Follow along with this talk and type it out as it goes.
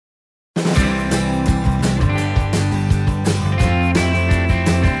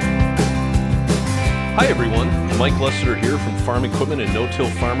Hi everyone, Mike Lessiter here from Farm Equipment and No-Till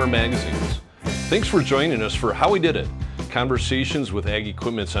Farmer magazines. Thanks for joining us for How We Did It, Conversations with Ag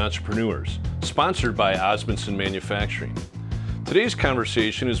Equipment's Entrepreneurs, sponsored by Osmundson Manufacturing. Today's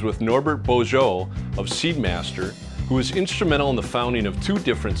conversation is with Norbert Beaujeu of Seedmaster, who was instrumental in the founding of two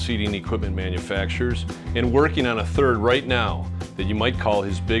different seeding equipment manufacturers and working on a third right now that you might call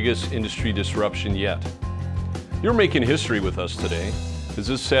his biggest industry disruption yet. You're making history with us today, as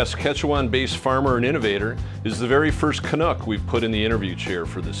this Saskatchewan-based farmer and innovator is the very first Canuck we've put in the interview chair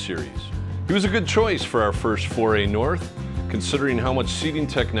for this series. He was a good choice for our first foray north, considering how much seeding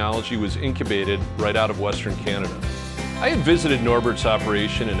technology was incubated right out of Western Canada. I had visited Norbert's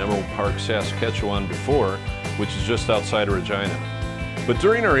operation in Emerald Park, Saskatchewan before, which is just outside of Regina. But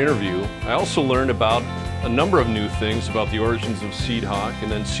during our interview, I also learned about a number of new things about the origins of SeedHawk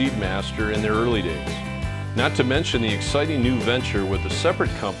and then Seedmaster in their early days. Not to mention the exciting new venture with a separate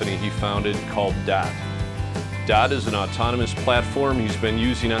company he founded called DOT. DOT is an autonomous platform he's been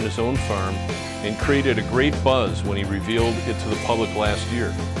using on his own farm and created a great buzz when he revealed it to the public last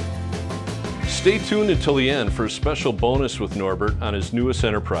year. Stay tuned until the end for a special bonus with Norbert on his newest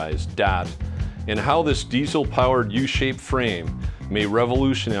enterprise, DOT, and how this diesel-powered U-shaped frame may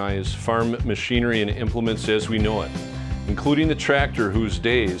revolutionize farm machinery and implements as we know it, including the tractor whose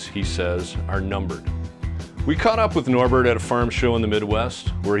days, he says, are numbered. We caught up with Norbert at a farm show in the Midwest,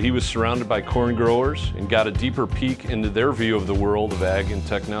 where he was surrounded by corn growers and got a deeper peek into their view of the world of ag and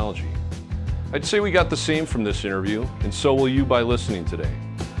technology. I'd say we got the same from this interview, and so will you by listening today.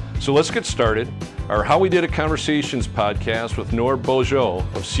 So let's get started, our How We Did It Conversations podcast with Norb Beaujeu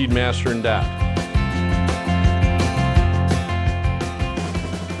of Seedmaster and DOT.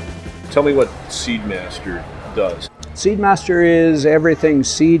 Tell me what Seedmaster does. Seedmaster is everything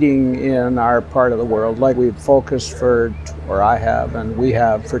seeding in our part of the world. Like we've focused I have, and we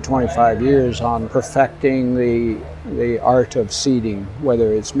have for 25 years on perfecting the art of seeding,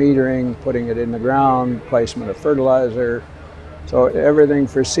 whether it's metering, putting it in the ground, placement of fertilizer. So everything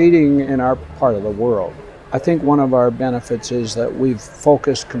for seeding in our part of the world. I think one of our benefits is that we've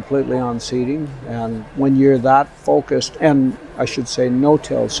focused completely on seeding, and when you're that focused, and I should say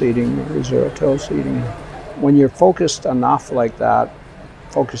no-till seeding or zero-till seeding, when you're focused enough like that,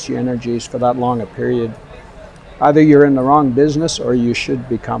 focus your energies for that long a period, either you're in the wrong business or you should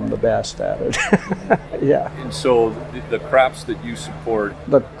become the best at it. Yeah. And so the crops that you support?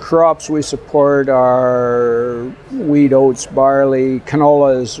 The crops we support are wheat, oats, barley.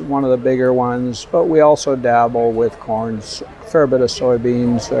 Canola is one of the bigger ones, but we also dabble with corns. A fair bit of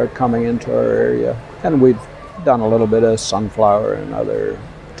soybeans are coming into our area. And we've done a little bit of sunflower and other,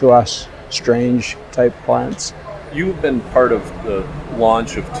 to us, strange type plants. You've been part of the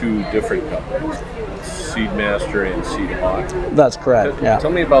launch of two different companies, Seedmaster and SeedHawk. That's correct, yeah. Tell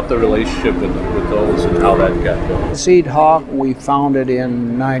me about the relationship with those and how that got going. SeedHawk we founded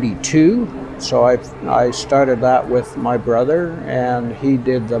in '92, so I started that with my brother, and he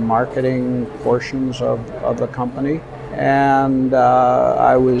did the marketing portions of the company. And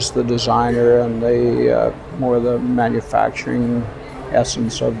I was the designer and more the manufacturing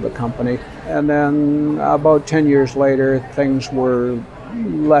essence of the company. And then about 10 years later, things were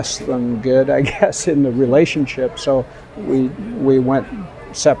less than good, I guess, in the relationship. So we went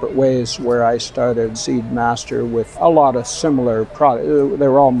separate ways, where I started Seedmaster with a lot of similar products. They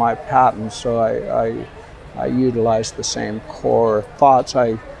were all my patents, so I utilized the same core thoughts.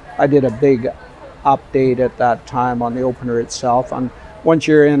 I did a big update at that time on the opener itself. And once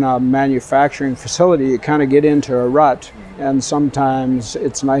you're in a manufacturing facility, you kind of get into a rut. And sometimes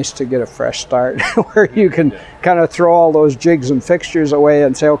it's nice to get a fresh start where you can kind of throw all those jigs and fixtures away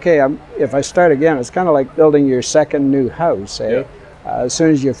and say, okay, if I start again, it's kind of like building your second new house, eh? Yeah. As soon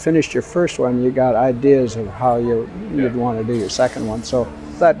as you've finished your first one, you got ideas of how you'd want to do your second one. So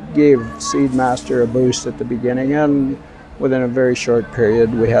that gave Seedmaster a boost at the beginning, and within a very short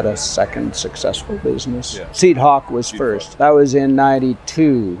period, we had a second successful business. Yeah. SeedHawk was first. That was in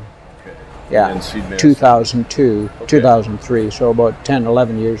 '92. Yeah, 2002, okay. 2003, so about 10,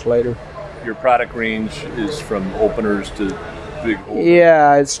 11 years later. Your product range is from openers to big openers?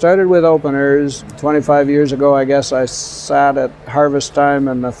 Yeah, it started with openers. 25 years ago, I guess, I sat at harvest time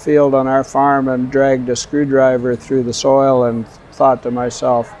in the field on our farm and dragged a screwdriver through the soil and thought to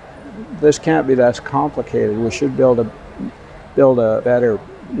myself, this can't be that complicated. We should build a better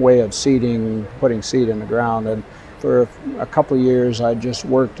way of seeding, putting seed in the ground. And for a couple of years, I just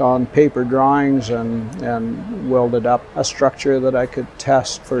worked on paper drawings and welded up a structure that I could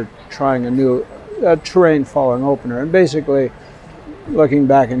test for trying a new terrain following opener. And basically, looking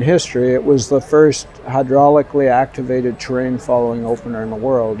back in history, it was the first hydraulically activated terrain following opener in the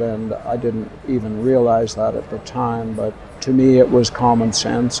world, and I didn't even realize that at the time, but to me it was common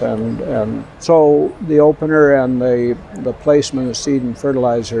sense, and so the opener and the placement of seed and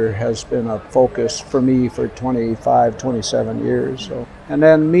fertilizer has been a focus for me for 25, 27 years. So. And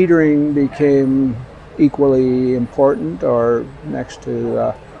then metering became equally important, or next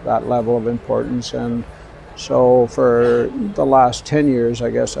to that level of importance, and so for the last 10 years, I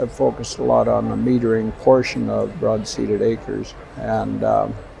guess I've focused a lot on the metering portion of broad-seeded acres. And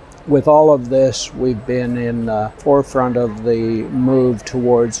with all of this, we've been in the forefront of the move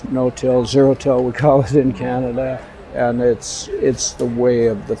towards no-till, zero-till, we call it in Canada. And it's the way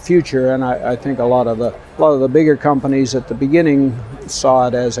of the future. And I think a lot of the bigger companies at the beginning saw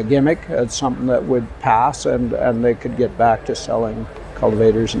it as a gimmick, as something that would pass, and they could get back to selling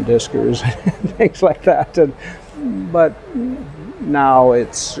cultivators and diskers and things like that. But now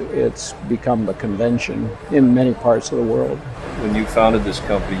it's become the convention in many parts of the world. When you founded this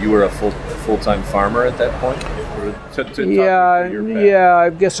company, you were a full-time farmer at that point? Yeah, I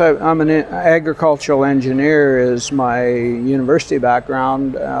guess I'm an agricultural engineer is my university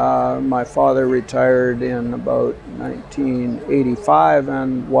background. My father retired in about 1985,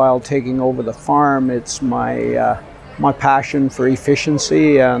 and while taking over the farm, it's my passion for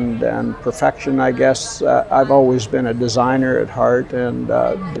efficiency and perfection, I guess. I've always been a designer at heart, and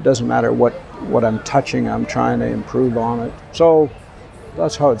it doesn't matter what I'm touching, I'm trying to improve on it. So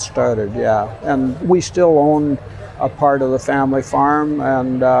that's how it started, yeah. And we still own a part of the family farm,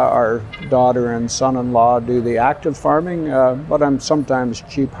 and our daughter and son-in-law do the active farming, but I'm sometimes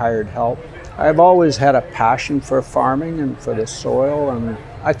cheap hired help. I've always had a passion for farming and for the soil, and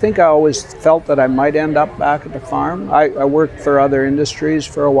I think I always felt that I might end up back at the farm. I worked for other industries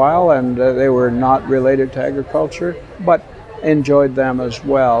for a while, and they were not related to agriculture, but enjoyed them as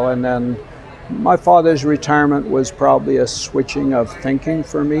well. And then my father's retirement was probably a switching of thinking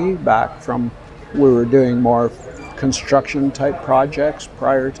for me back from, we were doing more construction type projects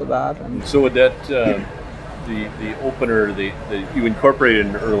prior to that. And so with that, the opener, you incorporated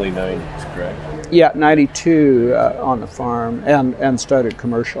in the early 90s, correct? Yeah, 92 on the farm, and started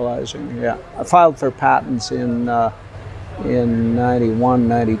commercializing, yeah. I filed for patents in 91,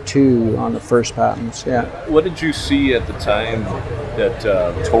 92 on the first patents, yeah. What did you see at the time that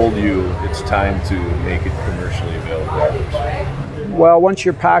told you it's time to make it commercially available? Well, once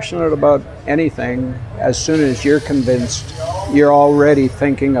you're passionate about anything, as soon as you're convinced, you're already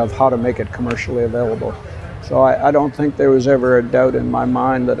thinking of how to make it commercially available. So I don't think there was ever a doubt in my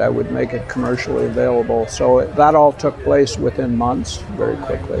mind that I would make it commercially available. So that all took place within months, very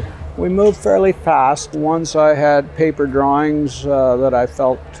quickly. We moved fairly fast. Once I had paper drawings that I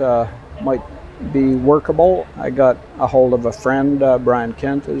felt might be workable, I got a hold of a friend, Brian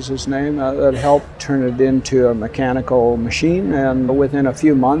Kent is his name, that helped turn it into a mechanical machine. And within a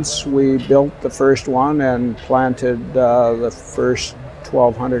few months, we built the first one and planted the first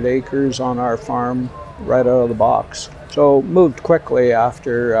 1,200 acres on our farm right out of the box. So moved quickly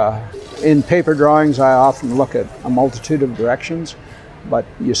after. In paper drawings, I often look at a multitude of directions, but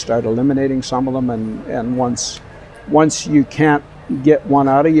you start eliminating some of them, and once you can't get one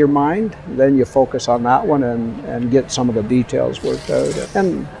out of your mind, then you focus on that one and get some of the details worked out.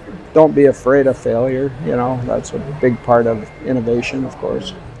 And don't be afraid of failure, that's a big part of innovation, of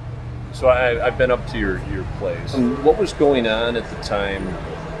course. So I've been up to your place. What was going on at the time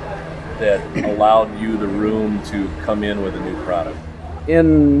that allowed you the room to come in with a new product?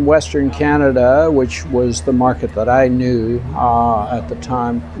 In Western Canada, which was the market that I knew at the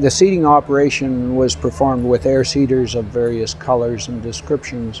time, the seeding operation was performed with air seeders of various colors and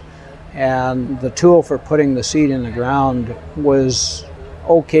descriptions. And the tool for putting the seed in the ground was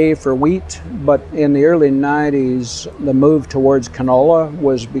okay for wheat, but in the early 90s, the move towards canola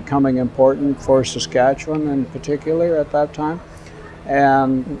was becoming important for Saskatchewan in particular at that time.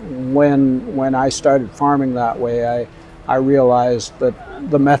 And when I started farming that way, I realized that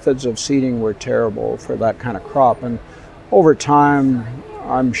the methods of seeding were terrible for that kind of crop. And over time,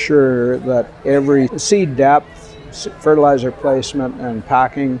 I'm sure that every seed depth, fertilizer placement, and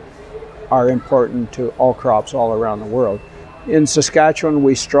packing are important to all crops all around the world. In Saskatchewan,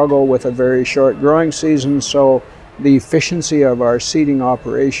 we struggle with a very short growing season, so the efficiency of our seeding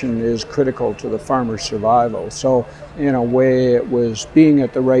operation is critical to the farmer's survival. So in a way, it was being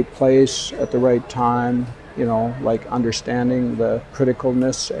at the right place at the right time, like understanding the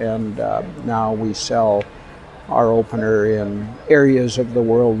criticalness, and now we sell our opener in areas of the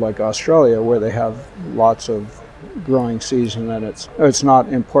world like Australia where they have lots of growing season, and it's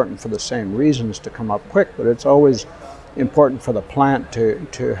not important for the same reasons to come up quick, but it's always important for the plant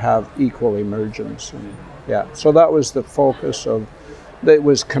to have equal emergence. And yeah, so that was the focus of. It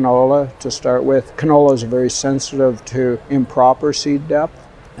was canola to start with. Canola is very sensitive to improper seed depth,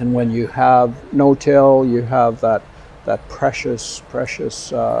 and when you have no-till, you have that precious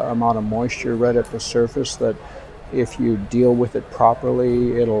amount of moisture right at the surface that if you deal with it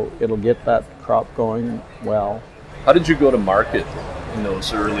properly, it'll get that crop going well. How did you go to market in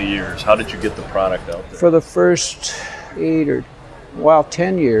those early years? How did you get the product out there? For the first 10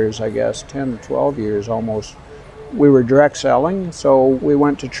 years, I guess, 10 to 12 years almost, we were direct selling, so we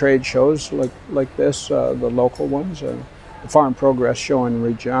went to trade shows like this, the local ones. The Farm Progress show in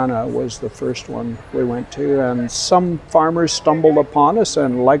Regina was the first one we went to, and some farmers stumbled upon us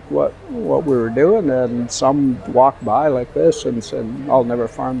and liked what we were doing, and some walked by like this and said, "I'll never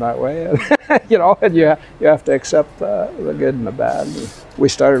farm that way." And you have to accept the good and the bad. We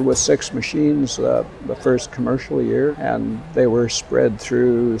started with 6 machines the first commercial year, and they were spread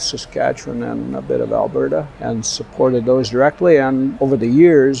through Saskatchewan and a bit of Alberta, and supported those directly, and over the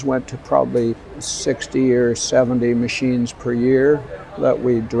years went to probably 60 or 70 machines per year that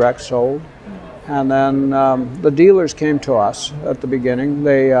we direct sold. And then the dealers came to us at the beginning.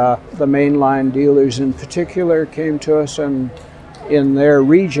 The mainline dealers in particular came to us, and in their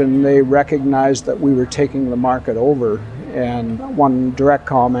region they recognized that we were taking the market over. And one direct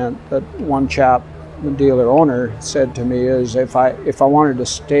comment that one chap, the dealer owner, said to me is, if I wanted to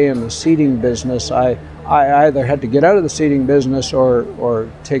stay in the seeding business, I either had to get out of the seeding business or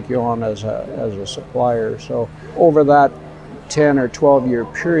take you on as a supplier. So over that 10 or 12 year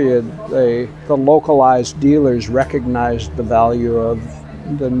period, the localized dealers recognized the value of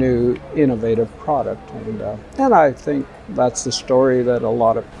the new innovative product. And I think that's the story that a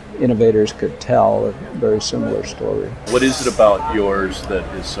lot of innovators could tell, a very similar story. What is it about yours that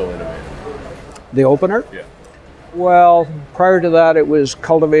is so innovative? The opener? Yeah. Well, prior to that, it was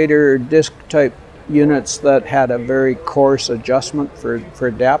cultivator disc type units that had a very coarse adjustment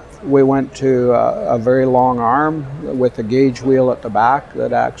for depth. We went to a very long arm with a gauge wheel at the back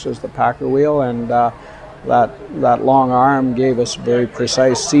that acts as the packer wheel, and that long arm gave us very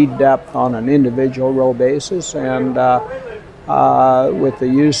precise seed depth on an individual row basis, and with the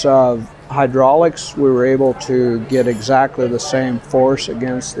use of hydraulics, we were able to get exactly the same force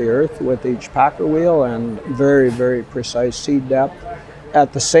against the earth with each packer wheel, and very, very precise seed depth.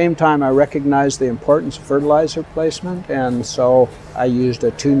 At the same time, I recognized the importance of fertilizer placement, and so I used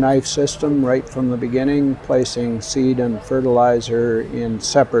a 2-knife system right from the beginning, placing seed and fertilizer in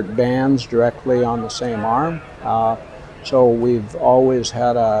separate bands directly on the same arm. So we've always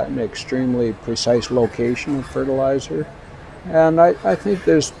had an extremely precise location of fertilizer. And I think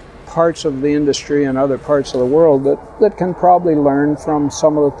there's parts of the industry and other parts of the world that can probably learn from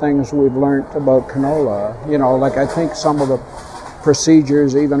some of the things we've learned about canola. Like I think some of the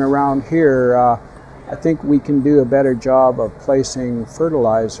procedures even around here, I think we can do a better job of placing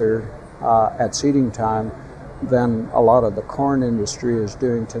fertilizer at seeding time than a lot of the corn industry is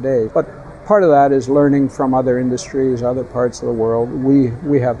doing today. But part of that is learning from other industries, other parts of the world.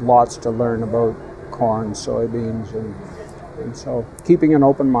 We have lots to learn about corn, soybeans, and so keeping an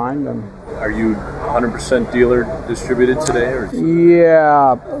open mind. And are you 100% dealer distributed today? Or?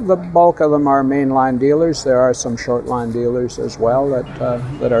 Yeah, the bulk of them are mainline dealers. There are some short line dealers as well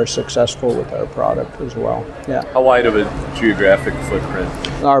that are successful with our product as well. Yeah. How wide of a geographic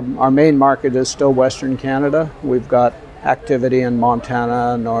footprint? Our main market is still Western Canada. We've got activity in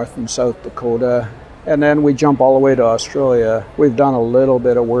Montana, North and South Dakota, and then we jump all the way to Australia. We've done a little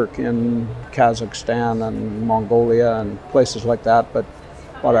bit of work in Kazakhstan and Mongolia and places like that, but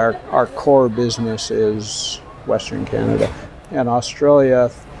our core business is Western Canada. And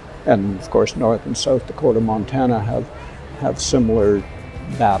Australia, and of course North and South Dakota, Montana have similar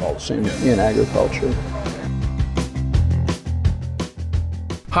battles in agriculture.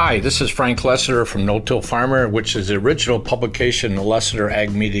 Hi, this is Frank Lessiter from No-Till Farmer, which is the original publication in the Lessiter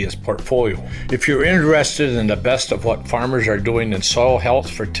Ag Media's portfolio. If you're interested in the best of what farmers are doing in soil health,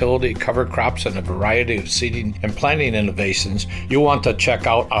 fertility, cover crops, and a variety of seeding and planting innovations, you'll want to check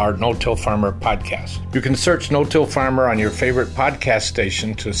out our No-Till Farmer podcast. You can search No-Till Farmer on your favorite podcast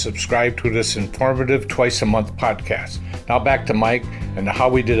station to subscribe to this informative twice-a-month podcast. Now back to Mike and the How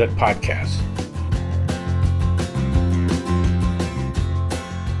We Did It podcast.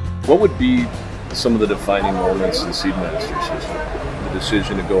 What would be some of the defining moments in Seedmaster system? The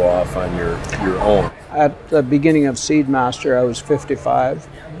decision to go off on your own? At the beginning of Seedmaster, I was 55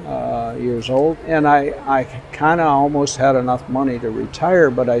 years old, and I kind of almost had enough money to retire,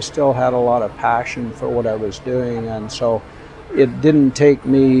 but I still had a lot of passion for what I was doing, and so it didn't take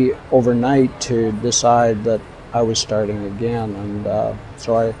me overnight to decide that I was starting again, and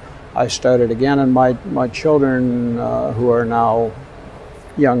so I started again, and my children, who are now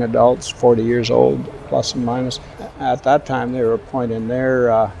young adults, 40 years old, plus and minus. At that time, they were at a point in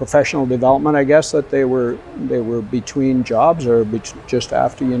their professional development, I guess, that they were between jobs or just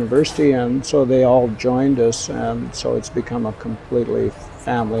after university, and so they all joined us, and so it's become a completely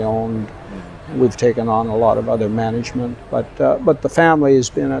family-owned. We've taken on a lot of other management, but the family has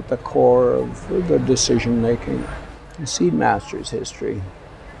been at the core of the decision-making. Seedmaster's history.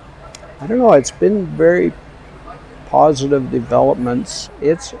 I don't know, it's been very positive developments.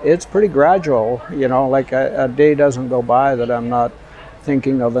 It's pretty gradual, like a day doesn't go by that I'm not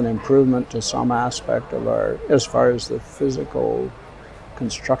thinking of an improvement to some aspect of as far as the physical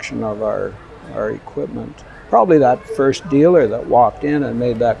construction of our equipment. Probably that first dealer that walked in and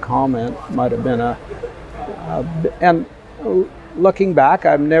made that comment might have been and looking back,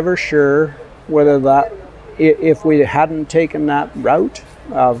 I'm never sure whether that, if we hadn't taken that route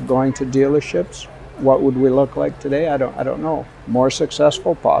of going to dealerships, what would we look like today? I don't know. More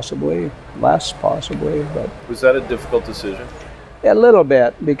successful, possibly. Less, possibly. But was that a difficult decision? A little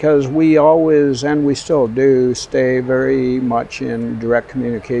bit, because we always, and we still do, stay very much in direct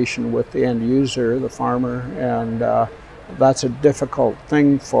communication with the end user, the farmer, and that's a difficult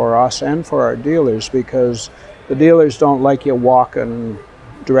thing for us and for our dealers, because the dealers don't like you walking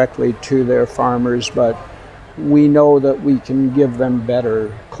directly to their farmers, but we know that we can give them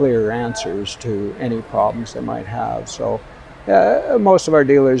better, clear answers to any problems they might have. So most of our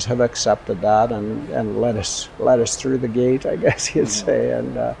dealers have accepted that and let us through the gate, I guess you'd say.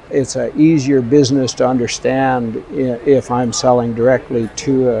 And it's an easier business to understand if I'm selling directly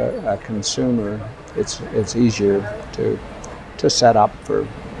to a consumer. It's easier to set up for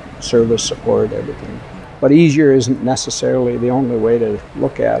service, support, everything. But easier isn't necessarily the only way to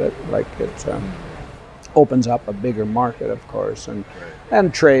look at it. Like it opens up a bigger market, of course, and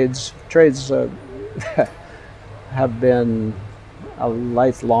trades have been a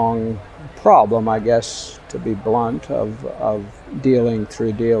lifelong problem, I guess, to be blunt, of dealing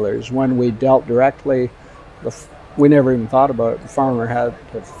through dealers. When we dealt directly, we never even thought about it. The farmer had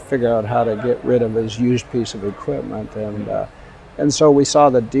to figure out how to get rid of his used piece of equipment, and so we saw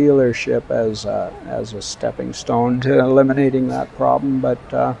the dealership as a stepping stone to eliminating that problem. But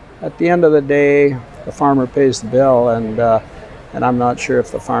at the end of the day, the farmer pays the bill, and I'm not sure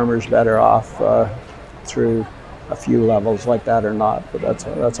if the farmer's better off through a few levels like that or not. But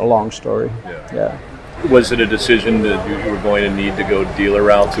that's a long story. Yeah. Was it a decision that you were going to need to go dealer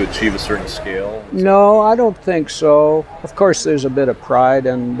route to achieve a certain scale? No, I don't think so. Of course, there's a bit of pride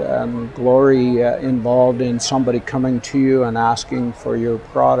and glory involved in somebody coming to you and asking for your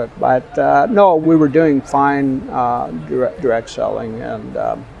product. But no, we were doing fine direct selling and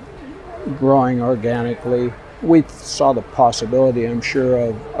growing organically. We saw the possibility, I'm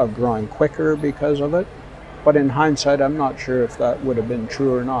sure, of growing quicker because of it. But in hindsight, I'm not sure if that would have been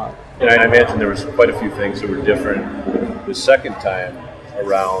true or not. And I imagine there was quite a few things that were different the second time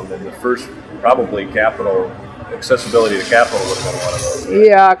around, and the first, probably accessibility to capital would have been one of those.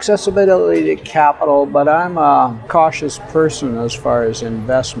 Yeah, accessibility to capital, but I'm a cautious person as far as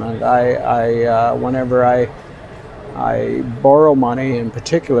investment. I whenever I borrow money in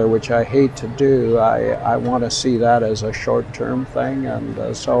particular, which I hate to do, I want to see that as a short-term thing,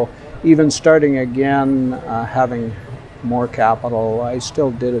 and so even starting again, having more capital, I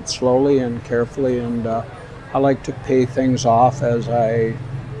still did it slowly and carefully, and I like to pay things off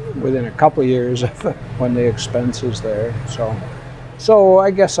within a couple of years when the expense is there. So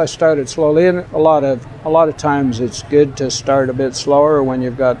I guess I started slowly, and a lot of times it's good to start a bit slower when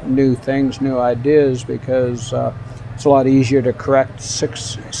you've got new things, new ideas, because it's a lot easier to correct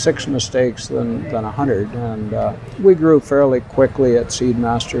six mistakes than 100. And we grew fairly quickly at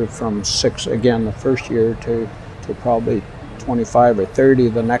Seedmaster from 6 again the first year to probably 25 or 30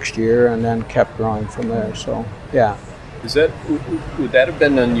 the next year, and then kept growing from there. So yeah. Would that have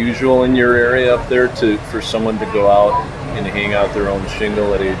been unusual in your area up there for someone to go out and hang out their own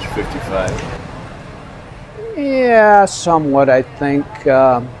shingle at age 55? Yeah, somewhat, I think.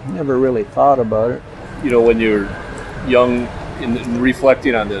 Never really thought about it. When you're young, in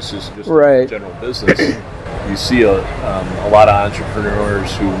reflecting on this as just right. General business, you see a lot of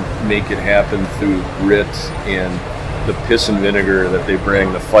entrepreneurs who make it happen through grit and the piss and vinegar that they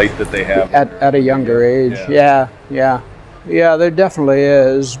bring, the fight that they have at a younger age. Yeah, there definitely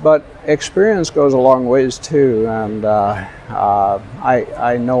is, but experience goes a long ways too, and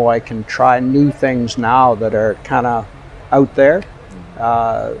I know I can try new things now that are kind of out there,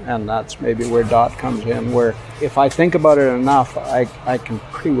 and that's maybe where DOT comes in, where if I think about it enough, I can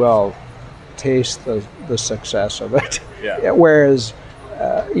pretty well taste the the success of it. Yeah. Whereas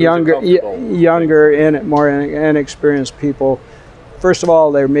younger and more inexperienced people, first of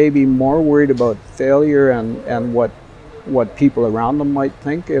all, they're maybe more worried about failure and what people around them might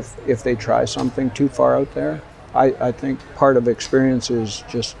think if they try something too far out there. I think part of experience is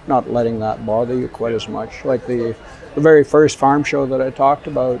just not letting that bother you quite as much. Like the very first farm show that I talked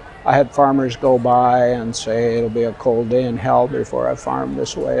about, I had farmers go by and say it'll be a cold day in hell before I farm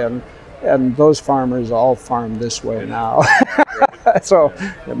this way, and those farmers all farm this way now. So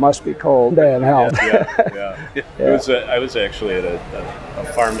it must be cold day in hell. Yeah. I was actually at a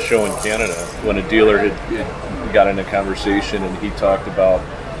farm show in Canada when a dealer had got in a conversation, and he talked about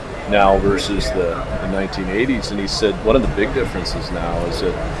now versus the 1980s, and he said one of the big differences now is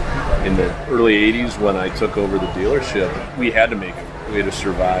that in the early 80s when I took over the dealership, we had to make it. We had to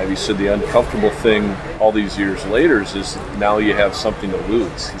survive. He said the uncomfortable thing all these years later is now you have something to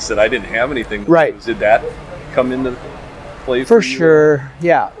lose. He said I didn't have anything to lose. Did that come into play for you? Sure,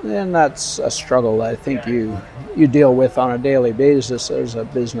 yeah, and that's a struggle I think you deal with on a daily basis as a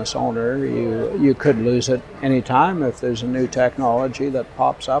business owner. You could lose it anytime if there's a new technology that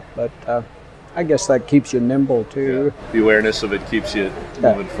pops up, but I guess that keeps you nimble too. Yeah. The awareness of it keeps you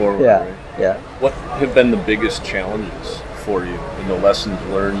moving forward. Yeah, right? What have been the biggest challenges for you and the lessons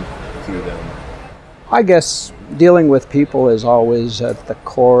learned through them? I guess dealing with people is always at the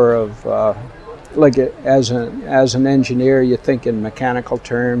core of as an engineer, you think in mechanical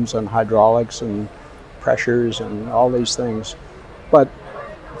terms and hydraulics and pressures and all these things. But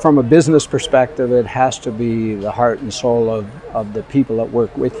from a business perspective, it has to be the heart and soul of the people that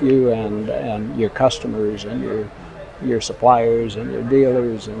work with you and your customers and your suppliers and your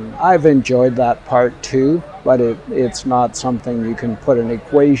dealers. And I've enjoyed that part too, but it's not something you can put an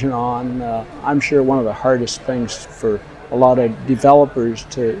equation on. I'm sure one of the hardest things for a lot of developers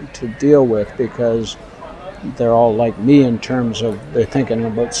to deal with, because they're all like me in terms of they're thinking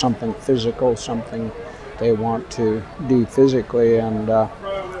about something physical, something they want to do physically, and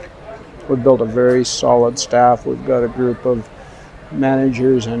we've built a very solid staff. We've got a group of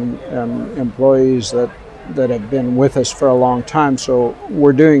managers and employees that have been with us for a long time, so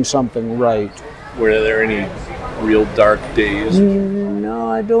we're doing something right. Were there any real dark days? No,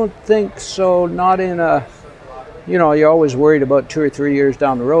 I don't think so. Not in a, you're always worried about 2 or 3 years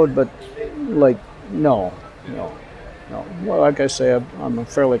down the road, but no. Well, like I say, I'm a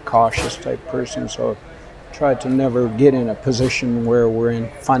fairly cautious type person, so try to never get in a position where we're in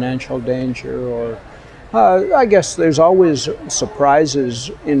financial danger, or I guess there's always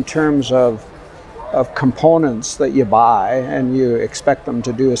surprises in terms of components that you buy and you expect them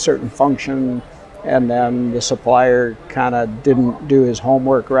to do a certain function, and then the supplier kind of didn't do his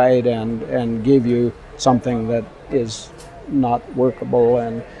homework right and give you something that is not workable,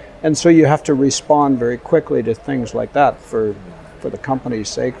 and so you have to respond very quickly to things like that for the company's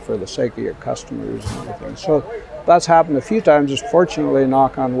sake, for the sake of your customers and everything. So that's happened a few times. Fortunately,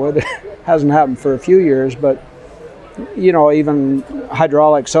 knock on wood, it hasn't happened for a few years, but even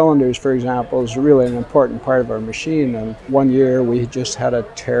hydraulic cylinders, for example, is really an important part of our machine. And one year we just had a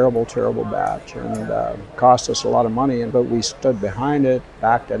terrible batch, and cost us a lot of money, but we stood behind it,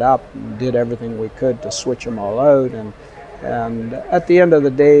 backed it up, and did everything we could to switch them all out. And at the end of the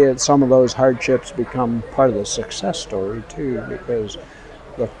day, some of those hardships become part of the success story too, because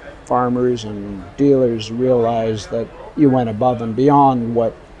the farmers and dealers realize that you went above and beyond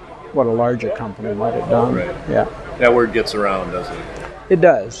what a larger company might have done. Right. Yeah. That word gets around, doesn't it? It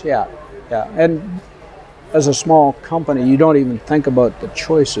does, yeah. And as a small company, you don't even think about the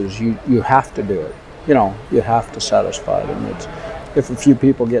choices. You have to do it. You have to satisfy them. If a few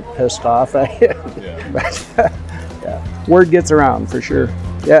people get pissed off, word gets around for sure.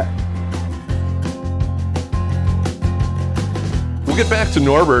 Yeah. We'll get back to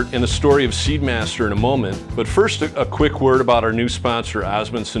Norbert and the story of Seedmaster in a moment, but first a quick word about our new sponsor,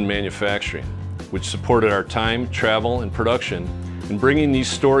 Osmundson Manufacturing, which supported our time, travel, and production in bringing these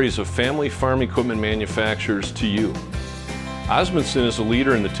stories of family farm equipment manufacturers to you. Osmundson is a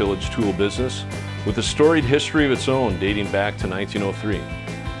leader in the tillage tool business with a storied history of its own dating back to 1903.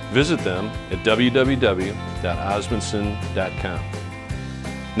 Visit them at www.osmundson.com.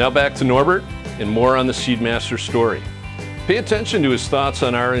 Now back to Norbert and more on the Seedmaster story. Pay attention to his thoughts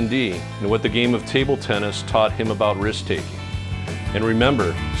on R&D and what the game of table tennis taught him about risk-taking. And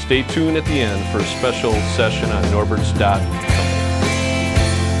remember, stay tuned at the end for a special session on Norbert's Dot Company.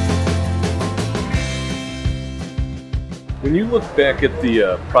 When you look back at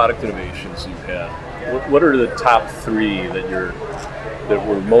the product innovations you've had, what are the top 3 that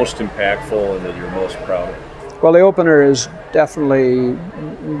were most impactful and that you're most proud of? Well, the opener is definitely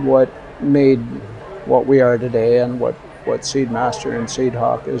what made what we are today and what Seedmaster and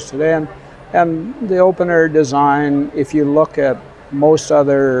Seedhawk is today. And the opener design, if you look at most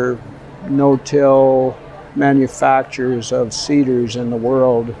other no-till manufacturers of seeders in the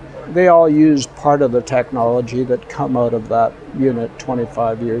world, they all use part of the technology that come out of that unit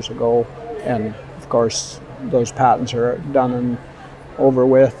 25 years ago. And of course, those patents are done and over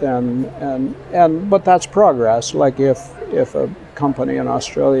with, but that's progress. Like if a company in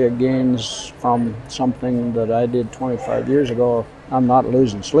Australia gains from something that I did 25 years ago, I'm not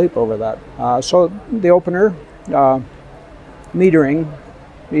losing sleep over that. So the opener, metering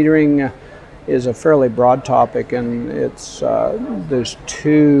is a fairly broad topic, and there's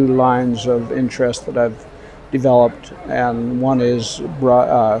two lines of interest that I've developed, and one is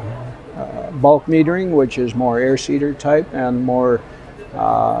bulk metering, which is more air seeder type and more.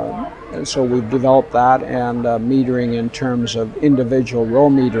 And so we've developed that, and metering in terms of individual row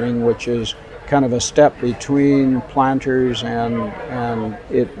metering, which is kind of a step between planters and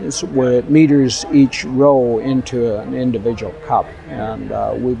it's where it meters each row into an individual cup. And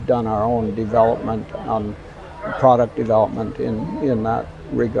we've done our own development on product development in that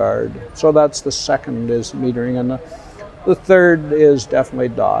regard. So that's the second is metering, and the third is definitely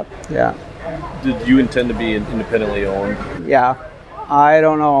DOT. Yeah. Did you intend to be independently owned? Yeah. I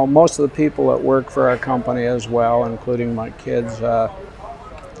don't know. Most of the people that work for our company as well, including my kids,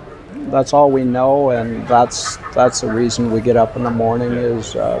 that's all we know, and that's the reason we get up in the morning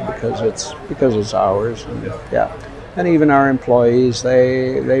is because it's ours. And, yeah, and even our employees,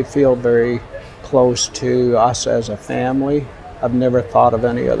 they feel very close to us as a family. I've never thought of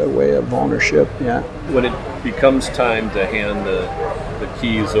any other way of ownership. Yeah. When it becomes time to hand the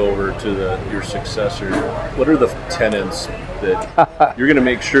keys over to your successor, what are the tenets that you're going to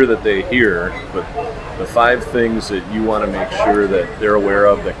make sure that they hear, but the 5 things that you want to make sure that they're aware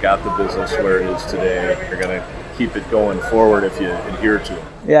of that got the business where it is today are going to keep it going forward if you adhere to it?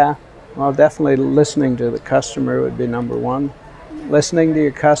 Yeah, well, definitely listening to the customer would be number one. Listening to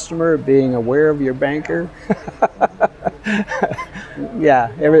your customer, being aware of your banker.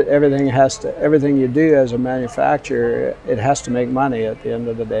 Yeah, everything you do as a manufacturer, it has to make money at the end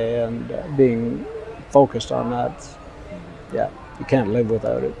of the day, and being focused on that, yeah, you can't live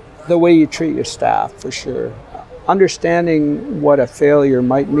without it. The way you treat your staff, for sure. Understanding what a failure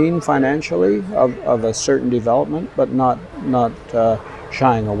might mean financially of a certain development, but not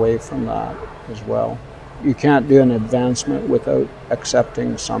shying away from that as well. You can't do an advancement without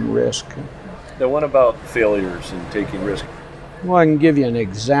accepting some risk. Now, what about failures and taking risk? Well, I can give you an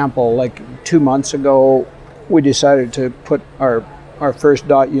example. Like 2 months ago, we decided to put our first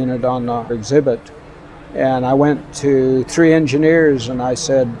DOT unit on the exhibit. And I went to 3 engineers and I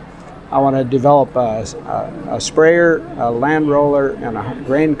said, I want to develop a sprayer, a land roller, and a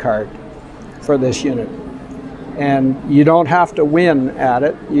grain cart for this unit. And you don't have to win at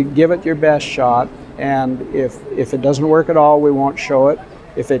it. You give it your best shot. And if it doesn't work at all, we won't show it.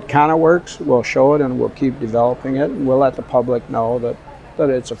 If it kind of works, we'll show it and we'll keep developing it. And we'll let the public know that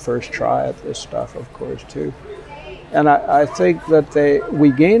it's a first try at this stuff, of course, too. And I think that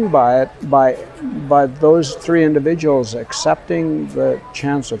we gained by it by those 3 individuals accepting the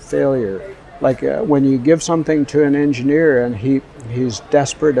chance of failure. Like when you give something to an engineer and he's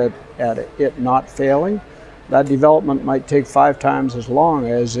desperate at it not failing, that development might take 5 times as long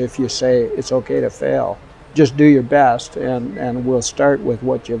as if you say it's okay to fail. Just do your best, and we'll start with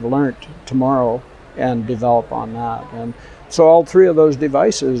what you've learned tomorrow and develop on that. And so all 3 of those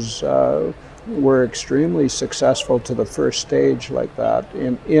devices were extremely successful to the first stage like that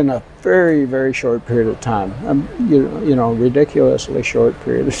in a very, very short period of time. Ridiculously short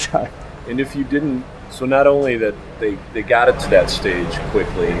period of time. And if you didn't, so not only that they got it to that stage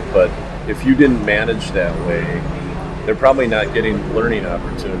quickly, but if you didn't manage that way, they're probably not getting learning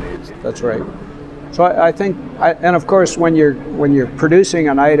opportunities. That's right. So I think, and of course, when you're producing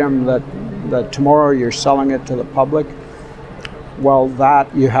an item that tomorrow you're selling it to the public, well,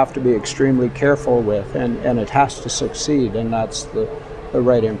 that you have to be extremely careful with, and it has to succeed, and that's the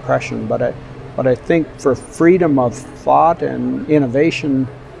right impression. But I think for freedom of thought and innovation,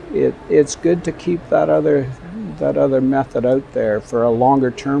 it's good to keep that other method out there for a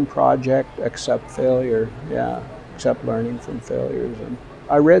longer term project. Accept failure, accept learning from failures. And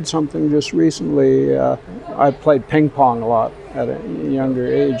I read something just recently. I played ping pong a lot at a younger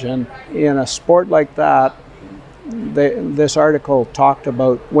age, and in a sport like that, this article talked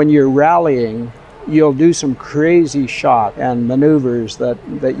about when you're rallying, you'll do some crazy shot and maneuvers that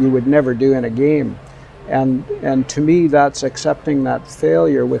you would never do in a game. And to me, that's accepting that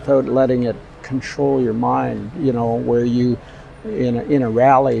failure without letting it control your mind, where you in a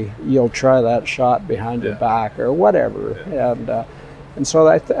rally, you'll try that shot behind your back or whatever. And so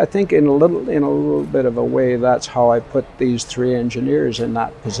I think in a little bit of a way, that's how I put these three engineers in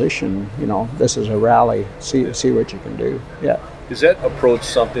that position. This is a rally. See what you can do. Yeah. Is that approach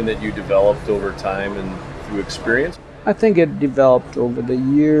something that you developed over time and through experience? I think it developed over the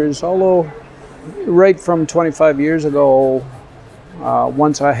years, although right from 25 years ago,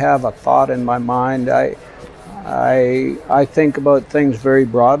 once I have a thought in my mind, I think about things very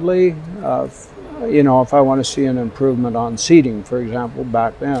broadly. If I want to see an improvement on seating, for example,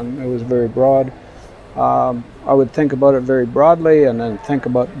 back then it was very broad. I would think about it very broadly and then think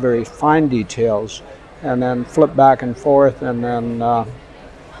about very fine details and then flip back and forth, and then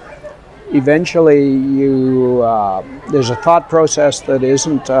eventually there's a thought process that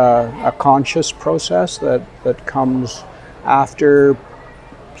isn't a conscious process that comes after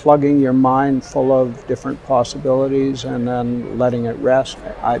plugging your mind full of different possibilities and then letting it rest.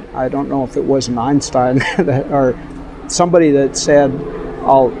 I don't know if it was an Einstein or somebody that said,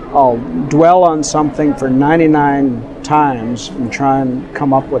 I'll dwell on something for 99 times and try and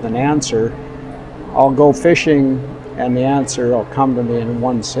come up with an answer. I'll go fishing and the answer will come to me in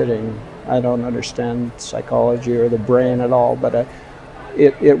one sitting. I don't understand psychology or the brain at all, but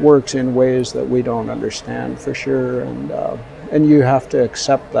it works in ways that we don't understand for sure, and you have to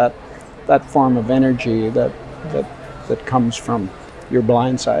accept that form of energy that comes from your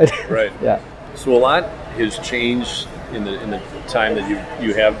blind side. Right. Yeah. So a lot has changed in the time that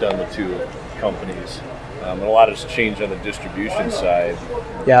you have done the two companies, and a lot has changed on the distribution side.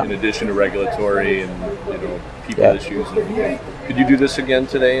 Yeah. In addition to regulatory and people issues. Could you do this again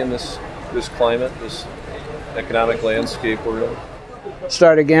today in this climate, this economic landscape we're in?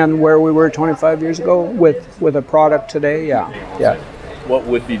 Start again where we were 25 years ago with a product today? Yeah. What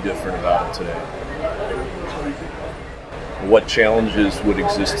would be different about it today? What challenges would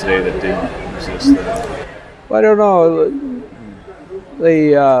exist today that didn't exist then? Well, I don't know.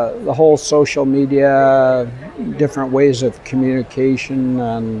 The whole social media, different ways of communication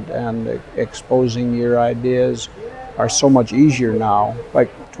and exposing your ideas are so much easier now.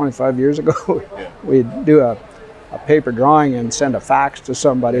 Like 25 years ago, we'd do a paper drawing and send a fax to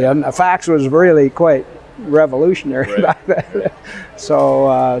somebody, and a fax was really quite revolutionary back then.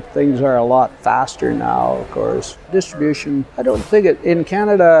 So things are a lot faster now, of course. Distribution, I don't think in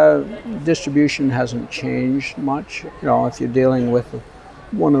Canada, distribution hasn't changed much. If you're dealing with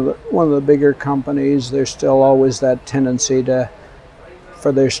one of the bigger companies, there's still always that tendency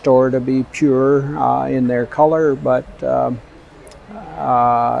for their store to be pure in their color, but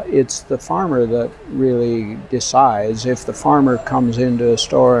it's the farmer that really decides. If the farmer comes into a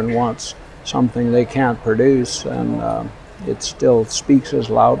store and wants something they can't produce, and it still speaks as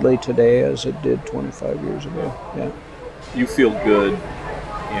loudly today as it did 25 years ago. Yeah. You feel good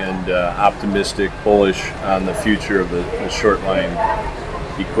and optimistic, bullish on the future of the short line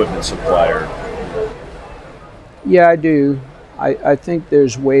equipment supplier. Yeah, I do. I think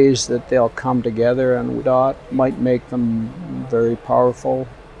there's ways that they'll come together, and that might make them very powerful.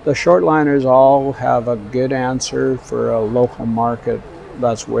 The shortliners all have a good answer for a local market.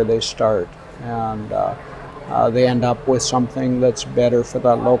 That's where they start, and they end up with something that's better for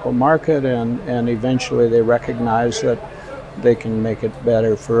that local market, and eventually they recognize that they can make it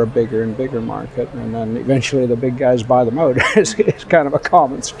better for a bigger and bigger market, and then eventually the big guys buy them out. It's kind of a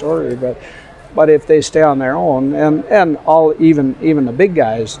common story, but if they stay on their own, and all even the big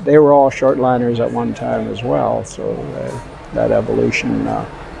guys, they were all shortliners at one time as well. So that evolution,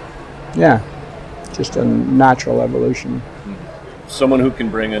 just a natural evolution. Someone who can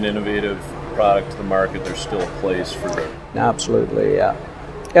bring an innovative product to the market, there's still a place for them. Absolutely, yeah.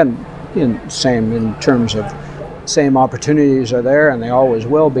 And in terms of same opportunities are there, and they always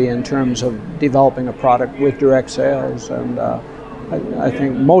will be in terms of developing a product with direct sales. And I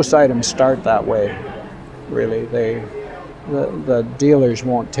think most items start that way. Really, the dealers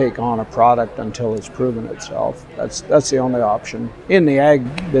won't take on a product until it's proven itself. That's the only option in the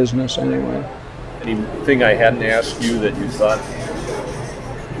ag business, anyway. Anything I hadn't asked you that you thought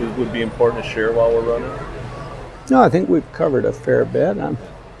would be important to share while we're running? No, I think we've covered a fair bit.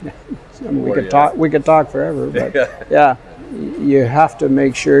 We could talk forever, but yeah, you have to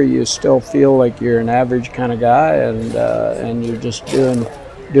make sure you still feel like you're an average kind of guy, and you're just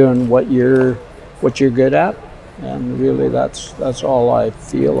doing what you're good at, and really that's all I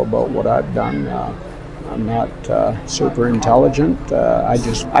feel about what I've done. I'm not super intelligent.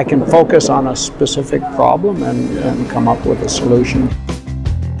 I can focus on a specific problem and come up with a solution.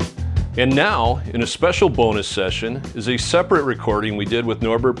 And now, in a special bonus session, is a separate recording we did with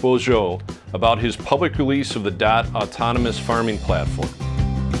Norbert Beaujeu about his public release of the DOT autonomous farming platform.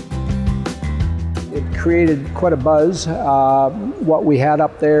 It created quite a buzz. What we had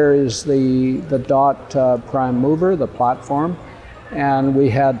up there is the DOT Prime Mover, the platform, and we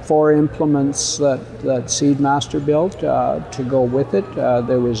had 4 implements that Seedmaster built to go with it.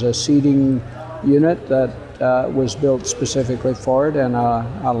 There was a seeding unit that was built specifically for it, and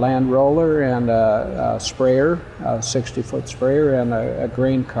a land roller and a sprayer, a 60-foot sprayer, and a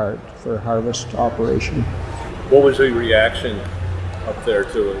grain cart for harvest operation. What was the reaction up there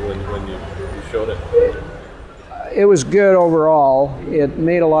to it when you showed it? It was good overall. It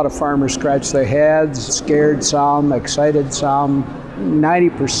made a lot of farmers scratch their heads, scared some, excited some.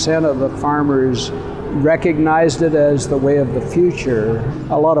 90% of the farmers recognized it as the way of the future.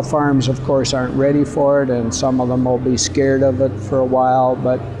 A lot of farms, of course, aren't ready for it, and some of them will be scared of it for a while,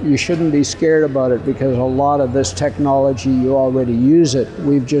 but you shouldn't be scared about it because a lot of this technology, you already use it.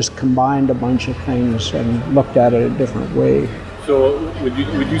 We've just combined a bunch of things and looked at it a different way. So would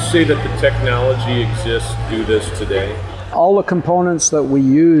you say that the technology exists to do this today? All the components that we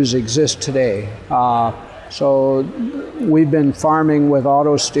use exist today. So we've been farming with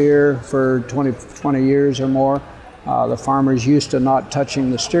auto steer for 20 years or more. The farmers used to not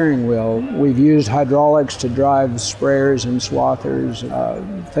touching the steering wheel. We've used hydraulics to drive sprayers and swathers,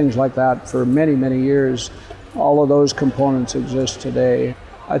 things like that for many, many years. All of those components exist today.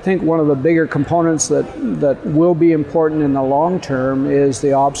 I think one of the bigger components that will be important in the long term is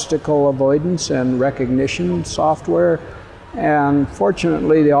the obstacle avoidance and recognition software. And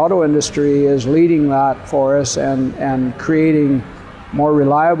fortunately, the auto industry is leading that for us and creating more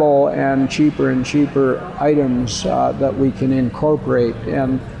reliable and cheaper items that we can incorporate.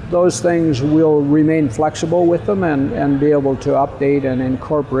 And those things will remain flexible with them and be able to update and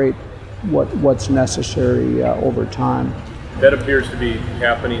incorporate what's necessary over time. That appears to be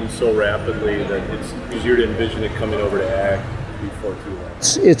happening so rapidly that it's easier to envision it coming over to ag before too long.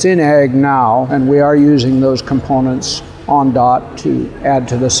 It's in ag now, and we are using those components on DOT to add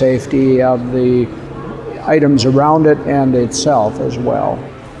to the safety of the items around it and itself as well.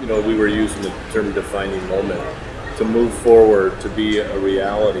 You know, we were using the term defining moment. To move forward, to be a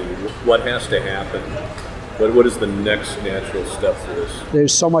reality, what has to happen? What is the next natural step for this?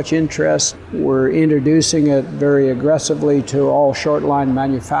 There's so much interest. We're introducing it very aggressively to all short line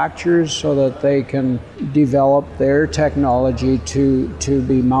manufacturers so that they can develop their technology to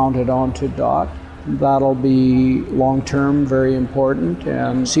be mounted onto DOT. That'll be long-term very important,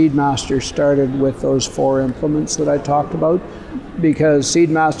 and Seedmaster started with those 4 implements that I talked about because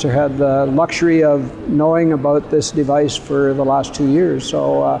Seedmaster had the luxury of knowing about this device for the last 2 years,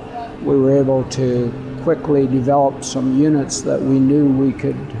 so we were able to quickly develop some units that we knew we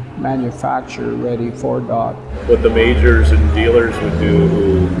could manufacture ready for DOT. What the majors and dealers would do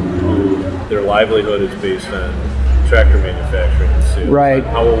who their livelihood is based on tractor manufacturing and sales. Right.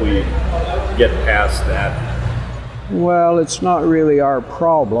 How will we get past that? Well, it's not really our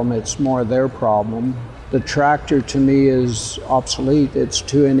problem, it's more their problem. The tractor to me is obsolete, it's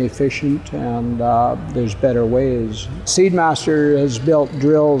too inefficient, and there's better ways. Seedmaster has built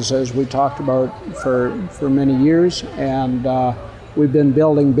drills, as we talked about, for many years, and we've been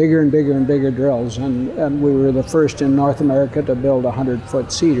building bigger and bigger and bigger drills, and we were the first in North America to build a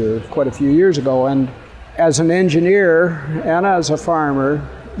 100-foot seeder quite a few years ago. And as an engineer and as a farmer,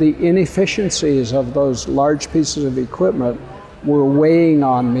 the inefficiencies of those large pieces of equipment were weighing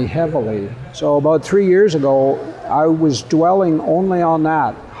on me heavily. So about 3 years ago, I was dwelling only on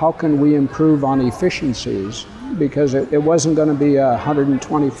that. How can we improve on efficiencies? Because it wasn't going to be a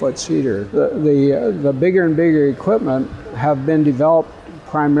 120-foot seeder. The bigger and bigger equipment have been developed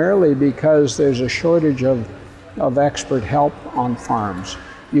primarily because there's a shortage of expert help on farms.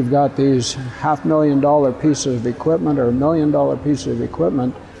 You've got these $500,000 pieces of equipment or $1 million pieces of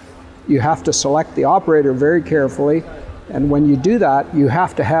equipment. You have to select the operator very carefully, and when you do that, you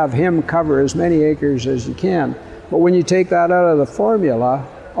have to have him cover as many acres as you can. But when you take that out of the formula,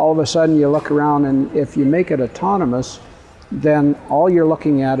 all of a sudden you look around, and if you make it autonomous, then all you're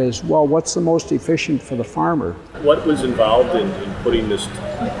looking at is, well, what's the most efficient for the farmer? What was involved in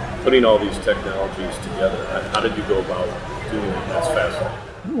putting all these technologies together? How did you go about doing it? That's fascinating.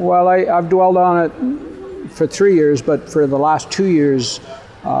 Well, I've dwelled on it for 3 years, but for the last 2 years,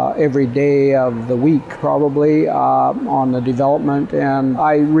 every day of the week probably on the development, and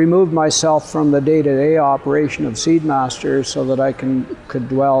I removed myself from the day-to-day operation of Seedmaster so that I could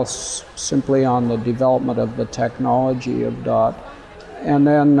dwell simply on the development of the technology of DOT. And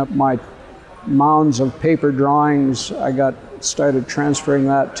then my mounds of paper drawings, I started transferring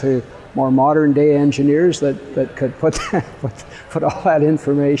that to more modern day engineers that could put all that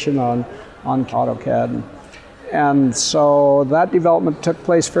information on on AutoCAD. And so that development took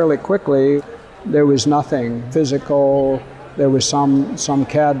place fairly quickly. There was nothing physical. There was some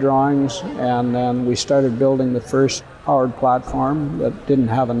CAD drawings, and then we started building the first powered platform that didn't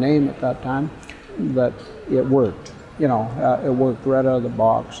have a name at that time, that it worked. It worked right out of the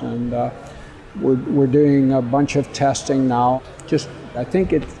box, and we're doing a bunch of testing now. I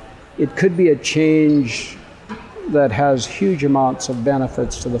think it could be a change that has huge amounts of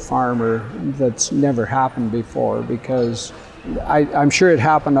benefits to the farmer that's never happened before, because I'm sure it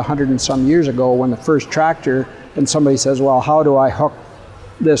happened 100 and some years ago when the first tractor, and somebody says, well, how do I hook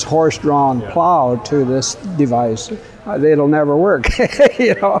this horse-drawn plow to this device? It'll never work,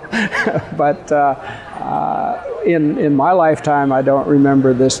 But in my lifetime, I don't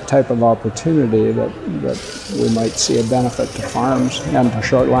remember this type of opportunity that we might see a benefit to farms and to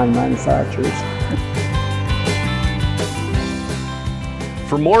short line manufacturers.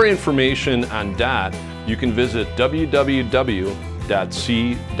 For more information on DOT, you can visit www.c.run.com.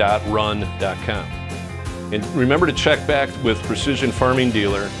 And remember to check back with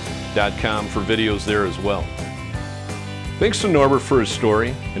PrecisionFarmingDealer.com for videos there as well. Thanks to Norbert for his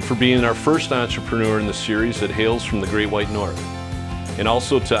story and for being our first entrepreneur in the series that hails from the Great White North. And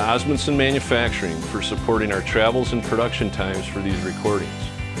also to Osmundson Manufacturing for supporting our travels and production times for these recordings.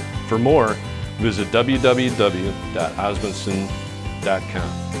 For more, visit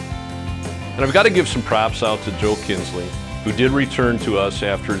www.osmundson.com. And I've got to give some props out to Joe Kinsley, who did return to us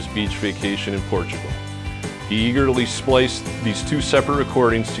after his beach vacation in Portugal. He eagerly spliced these two separate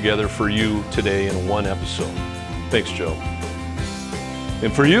recordings together for you today in one episode. Thanks, Joe.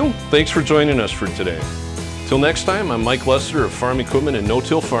 And for you, thanks for joining us for today. Till next time, I'm Mike Lessiter of Farm Equipment and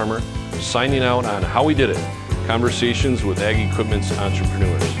No-Till Farmer, signing out on How We Did It, Conversations with Ag Equipment's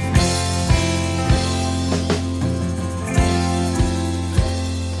Entrepreneurs.